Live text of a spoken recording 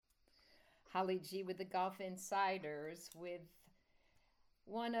Holly G with the Golf Insiders with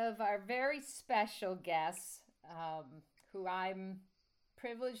one of our very special guests, who I'm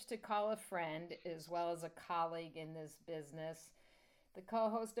privileged to call a friend as well as a colleague in this business, the co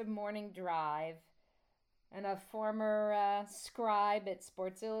host of Morning Drive, and a former scribe at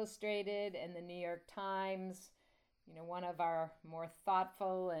Sports Illustrated and the New York Times. One of our more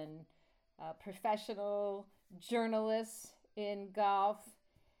thoughtful and professional journalists in golf,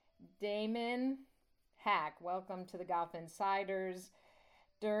 Damon Hack. Welcome to the Golf Insiders.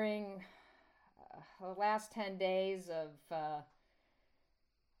 During the last 10 days of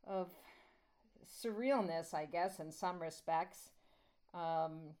surrealness, I guess, in some respects,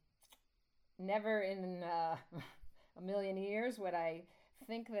 never in a million years would I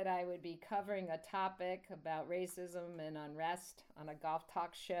think that I would be covering a topic about racism and unrest on a golf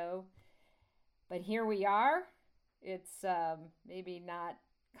talk show. But here we are. It's maybe not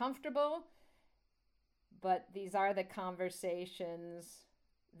comfortable, but these are the conversations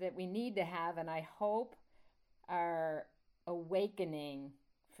that we need to have, and I hope are awakening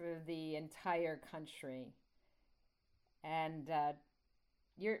for the entire country. And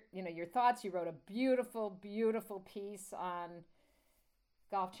your thoughts. You wrote a beautiful piece on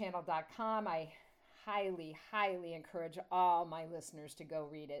golfchannel.com. I highly encourage all my listeners to go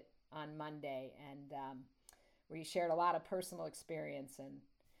read it on Monday, and where you shared a lot of personal experience, and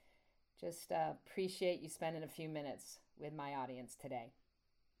just appreciate you spending a few minutes with my audience today.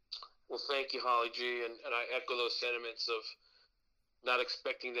 Well, thank you, Holly G, and I echo those sentiments of not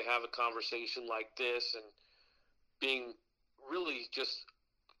expecting to have a conversation like this and being really just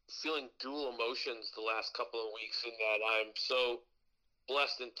feeling dual emotions the last couple of weeks, in that I'm so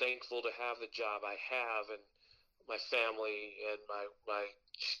blessed and thankful to have the job I have, and my family and my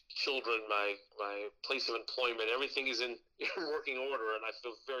children, my place of employment, everything is in working order, and I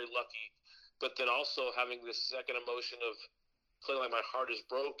feel very lucky. But then also having this second emotion of feeling like my heart is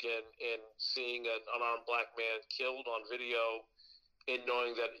broken and seeing an unarmed black man killed on video, and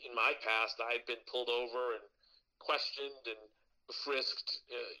knowing that in my past I had been pulled over and questioned and frisked,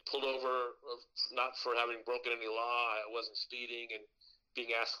 pulled over not for having broken any law. I wasn't speeding, and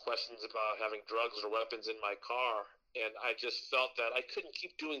being asked questions about having drugs or weapons in my car. And I just felt that I couldn't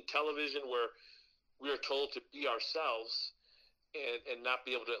keep doing television where we are told to be ourselves and not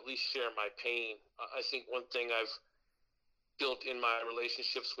be able to at least share my pain. I think one thing I've built in my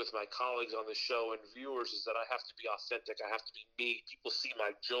relationships with my colleagues on the show and viewers is that I have to be authentic. I have to be me. People see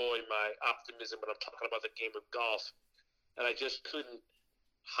my joy, my optimism when I'm talking about the game of golf. And I just couldn't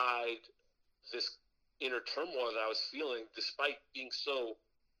hide this inner turmoil that I was feeling, despite being so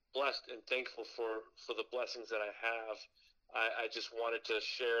blessed and thankful for the blessings that I have. I just wanted to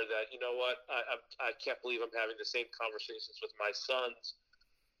share that, you know what, I can't believe I'm having the same conversations with my sons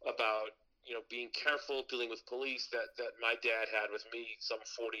about, being careful dealing with police that my dad had with me some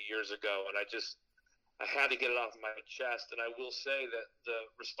 40 years ago. And I had to get it off my chest. And I will say that the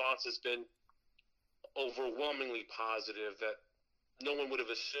response has been overwhelmingly positive, that no one would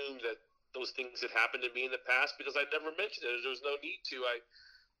have assumed that those things had happened to me in the past, because I never mentioned it. There was no need to.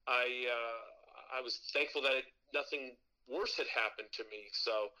 I was thankful that nothing worse had happened to me.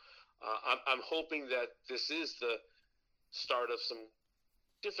 So I'm hoping that this is the start of some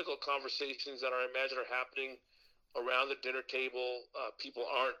difficult conversations that I imagine are happening around the dinner table. People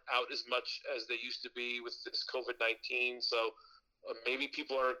aren't out as much as they used to be with this COVID-19. So maybe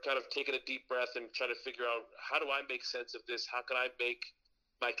people are kind of taking a deep breath and trying to figure out, how do I make sense of this? How can I make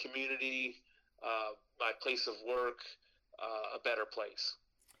my community, my place of work, a better place?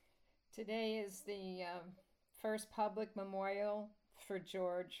 Today is the first public memorial for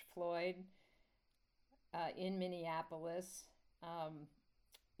George Floyd in Minneapolis. I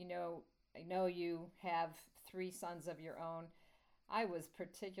know you have 3 sons of your own. I was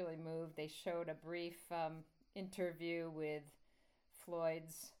particularly moved. They showed a brief interview with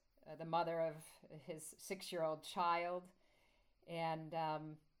Floyd's, the mother of his 6-year-old child, and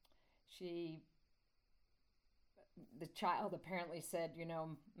the child apparently said,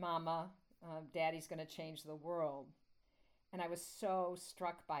 Mama, Daddy's going to change the world. And I was so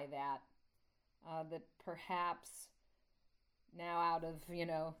struck by that, that perhaps now, out of,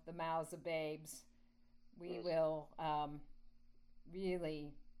 the mouths of babes, we will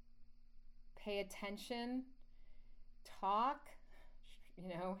really pay attention, talk,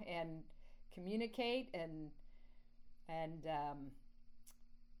 and communicate, and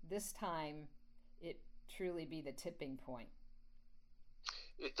this time it truly be the tipping point.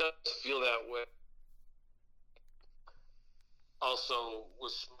 It does feel that way. Also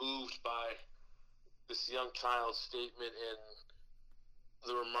was moved by this young child's statement and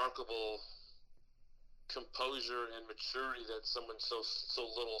the remarkable composure and maturity that someone so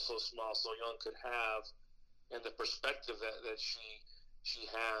little, so small, so young could have, and the perspective that she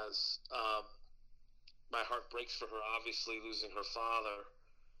has. My heart breaks for her, obviously losing her father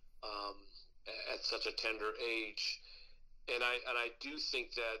um, at such a tender age, and I do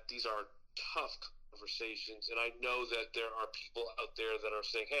think that these are tough conversations, and I know that there are people out there that are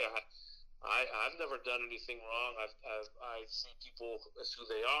saying, "Hey, I've never done anything wrong. I see people as who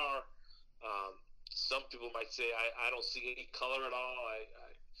they are." Some people might say, I don't see any color at all.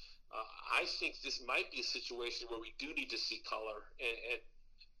 I think this might be a situation where we do need to see color and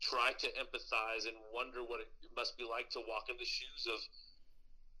try to empathize and wonder what it must be like to walk in the shoes of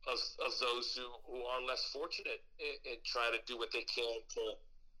those who are less fortunate, and try to do what they can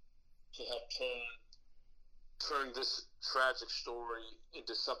to help turn this tragic story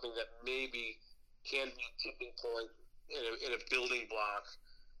into something that maybe can be a tipping point in a building block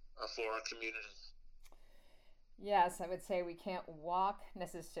for our community. Yes, I would say we can't walk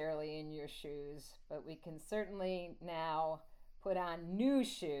necessarily in your shoes, but we can certainly now put on new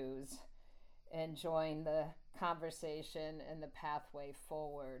shoes and join the conversation and the pathway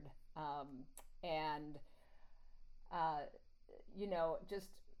forward. And, uh, just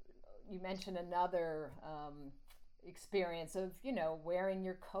you mentioned another experience of, wearing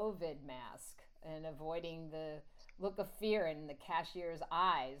your COVID mask and avoiding the look of fear in the cashier's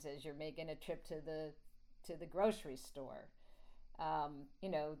eyes as you're making a trip to the grocery store.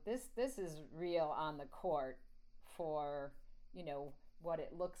 This is real on the court for what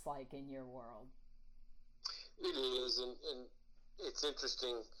it looks like in your world. It is, and it's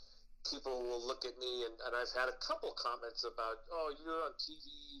interesting. People will look at me, and I've had a couple comments about, "Oh, you're on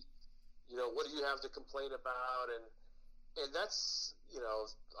TV. What do you have to complain about?" And that's,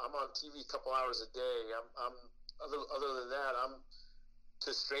 I'm on TV a couple hours a day. I'm other than that, I'm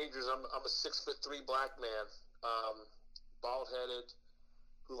to strangers. I'm a 6'3" black man, bald headed,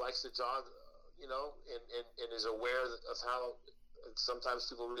 who likes to jog, and is aware of how sometimes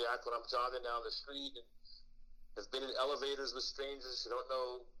people react when I'm jogging down the street, and have been in elevators with strangers who don't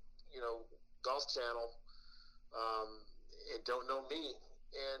know, Golf Channel, and don't know me,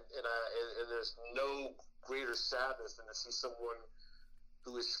 and there's no greater sadness than to see someone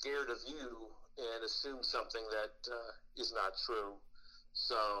who is scared of you and assume something that is not true.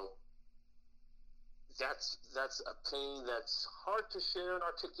 So that's a pain that's hard to share and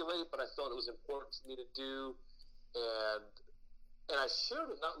articulate, but I felt it was important for me to do, and I shared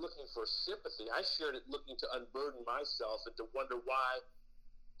it not looking for sympathy. I shared it looking to unburden myself and to wonder why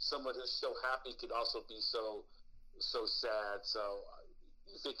someone who's so happy could also be so sad. So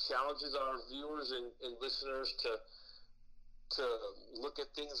if it challenges our viewers and listeners to look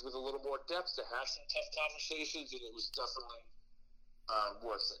at things with a little more depth, to have some tough conversations, and it was definitely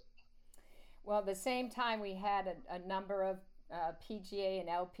worth it. Well, at the same time, we had a number of PGA and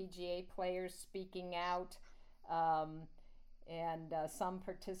LPGA players speaking out, and some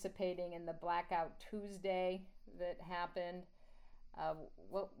participating in the Blackout Tuesday that happened.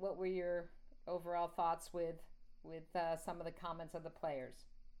 What were your overall thoughts with some of the comments of the players?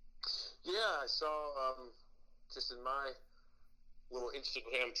 Yeah, I saw just in my little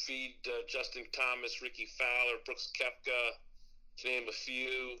Instagram feed, Justin Thomas, Ricky Fowler, Brooks Koepka, to name a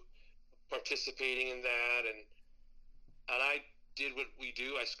few, participating in that, and I did what we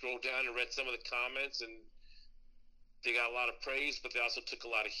do. I scrolled down and read some of the comments, and they got a lot of praise, but they also took a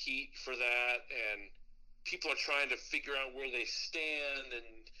lot of heat for that, and people are trying to figure out where they stand,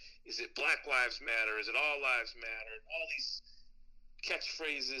 and is it Black Lives Matter? Is it All Lives Matter? And all these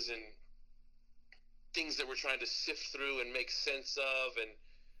catchphrases and things that we're trying to sift through and make sense of, and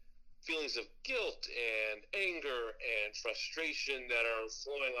feelings of guilt and anger and frustration that are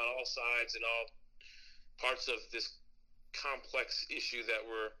flowing on all sides and all parts of this complex issue that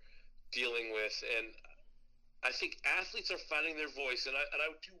we're dealing with. And I think athletes are finding their voice, and I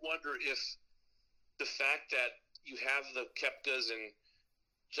do wonder if the fact that you have the Koepkas and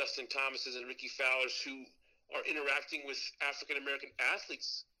Justin Thomases and Ricky Fowlers who are interacting with African American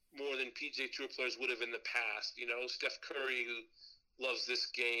athletes more than PGA Tour players would have in the past. Steph Curry, who loves this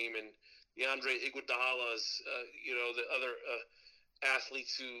game, and DeAndre Iguodala's, the other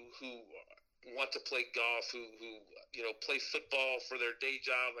athletes who want to play golf, who play football for their day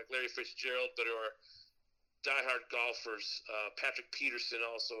job, like Larry Fitzgerald, but who are diehard golfers. Patrick Peterson,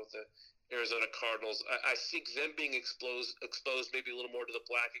 also the Arizona Cardinals. I think them being exposed maybe a little more to the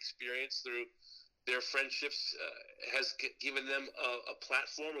Black experience through their friendships has given them a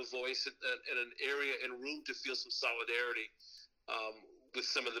platform, a voice, and an area and room to feel some solidarity with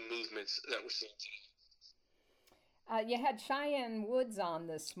some of the movements that we're seeing today. You had Cheyenne Woods on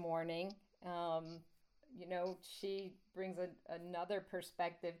this morning. she brings another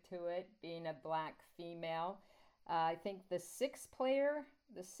perspective to it, being a black female. I think the sixth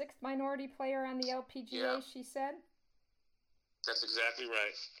minority player on the LPGA, Yeah, she said. that's exactly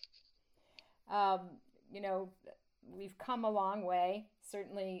right. Um, you know, we've come a long way.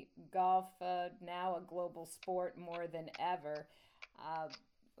 Certainly, golf now a global sport more than ever. Uh,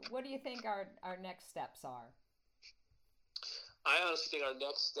 what do you think our next steps are? I honestly think our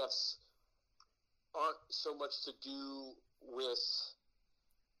next steps aren't so much to do with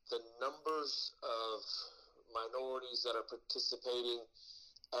the numbers of minorities that are participating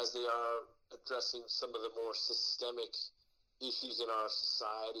as they are addressing some of the more systemic issues in our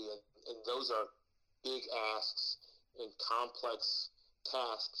society. And those are big asks and complex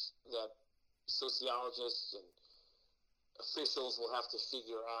tasks that sociologists and officials will have to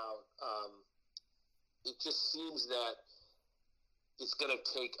figure out. It just seems that it's going to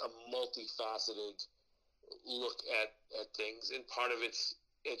take a multifaceted look at things, and part of it's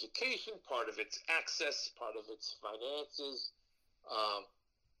education, part of it's access, part of it's finances, um,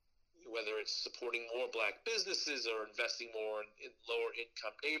 whether it's supporting more black businesses or investing more in lower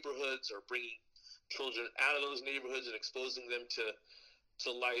income neighborhoods or bringing children out of those neighborhoods and exposing them to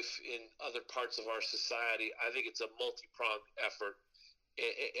life in other parts of our society. I think it's a multi-pronged effort.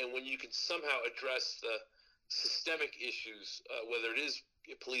 And when you can somehow address the systemic issues, whether it is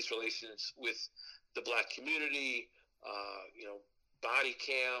police relations with the black community, body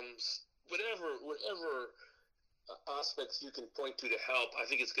cams, whatever aspects you can point to help, I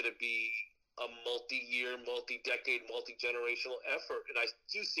think it's going to be a multi-year, multi-decade, multi-generational effort. And I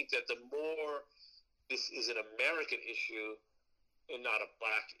do think that the more this is an American issue and not a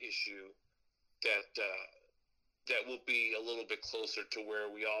black issue, that will be a little bit closer to where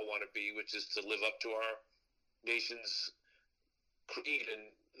we all want to be, which is to live up to our nation's creed, and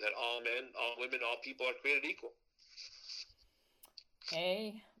that all men, all women, all people are created equal.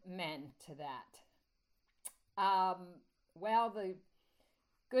 Amen to that. Well, the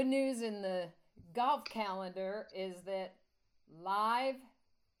good news in the golf calendar is that live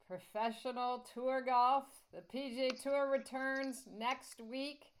professional tour golf, the PGA Tour, returns next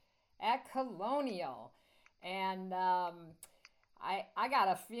week at Colonial. And I got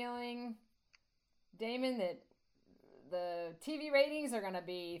a feeling, Damon, that the TV ratings are going to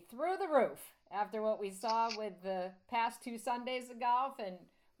be through the roof after what we saw with the past 2 Sundays of golf. And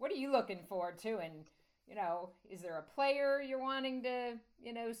what are you looking forward to? And, is there a player you're wanting to,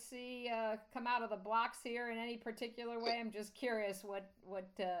 see come out of the blocks here in any particular way? I'm just curious what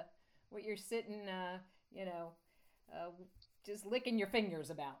you're sitting, just licking your fingers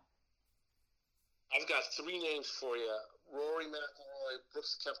about. I've got 3 names for you: Rory McIlroy,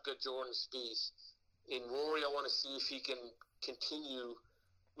 Brooks Koepka, Jordan Spieth. In Rory, I want to see if he can continue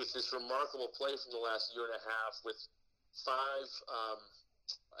with this remarkable play from the last year and a half, with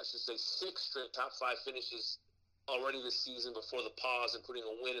 6 straight top 5 finishes already this season before the pause, including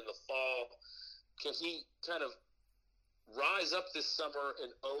a win in the fall. Can he kind of rise up this summer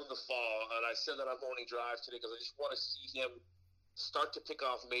and own the fall? And I said that on Morning Drive today because I just want to see him start to pick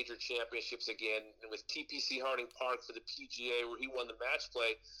off major championships again. And with TPC Harding Park for the PGA, where he won the match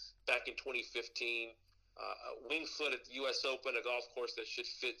play back in 2015, Winged Foot at the U.S. Open, a golf course that should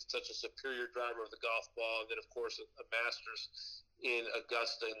fit such a superior driver of the golf ball, and then, of course, a Masters in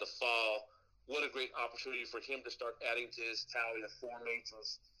Augusta in the fall. What a great opportunity for him to start adding to his tally of 4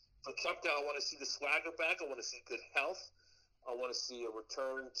 majors. For Koepka, I want to see the swagger back. I want to see good health. I want to see a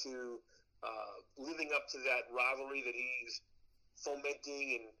return to living up to that rivalry that he's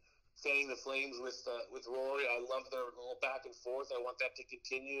fomenting and fanning the flames with Rory. I love their little back and forth. I want that to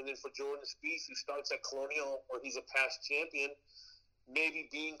continue. And then for Jordan Spieth, who starts at Colonial, where he's a past champion, maybe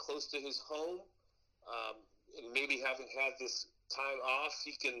being close to his home, and maybe having had this time off,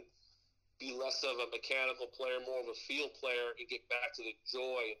 he can be less of a mechanical player, more of a field player, and get back to the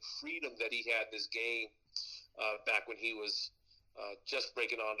joy and freedom that he had in his game back when he was just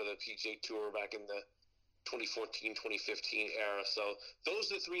breaking onto the PGA Tour back in the 2014, 2015 era. So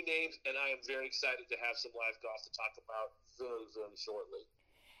those are the 3 names, and I am very excited to have some live golf to talk about very, very shortly.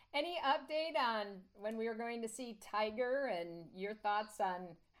 Any update on when we are going to see Tiger, and your thoughts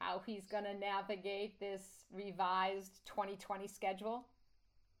on how he's going to navigate this revised 2020 schedule?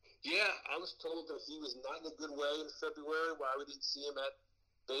 Yeah, I was told that he was not in a good way in February, why we didn't see him at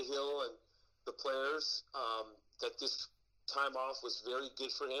Bay Hill and the Players, that this time off was very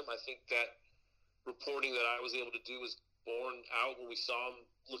good for him. I think that reporting that I was able to do was borne out when we saw him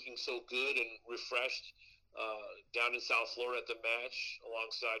looking so good and refreshed down in South Florida at the match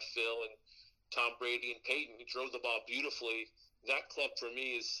alongside Phil and Tom Brady and Peyton. He drove the ball beautifully. That club for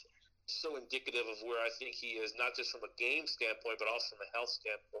me is so indicative of where I think he is, not just from a game standpoint, but also from a health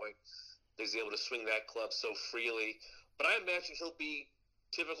standpoint. He's able to swing that club so freely. But I imagine he'll be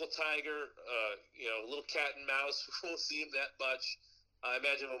typical Tiger, a little cat and mouse. We won't see him that much. I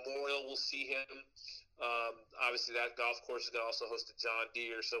imagine Memorial will see him. Obviously, that golf course is going to also host a John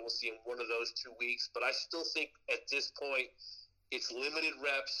Deere, so we'll see him one of those 2 weeks. But I still think at this point, it's limited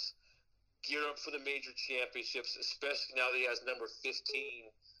reps, gear up for the major championships, especially now that he has number 15.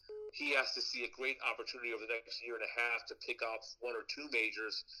 He has to see a great opportunity over the next year and a half to pick off 1 or 2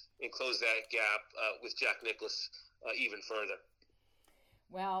 majors and close that gap with Jack Nicklaus even further.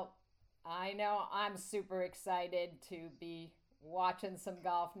 Well, I know I'm super excited to be watching some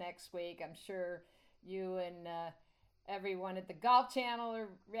golf next week. I'm sure you and everyone at the Golf Channel are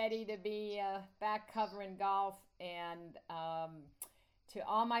ready to be back covering golf. And to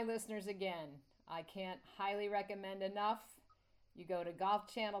all my listeners again, I can't highly recommend enough. You go to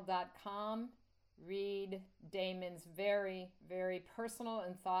golfchannel.com, read Damon's very, very personal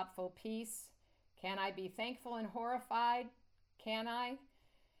and thoughtful piece. Can I be thankful and horrified? Can I?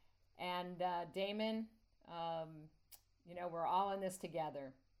 And Damon, we're all in this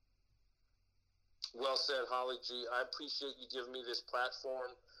together. Well said, Holly G. I appreciate you giving me this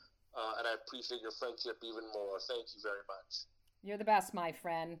platform, and I appreciate your friendship even more. Thank you very much. You're the best, my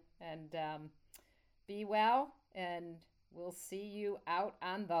friend. And be well, and we'll see you out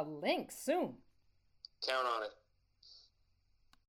on the links soon. Count on it.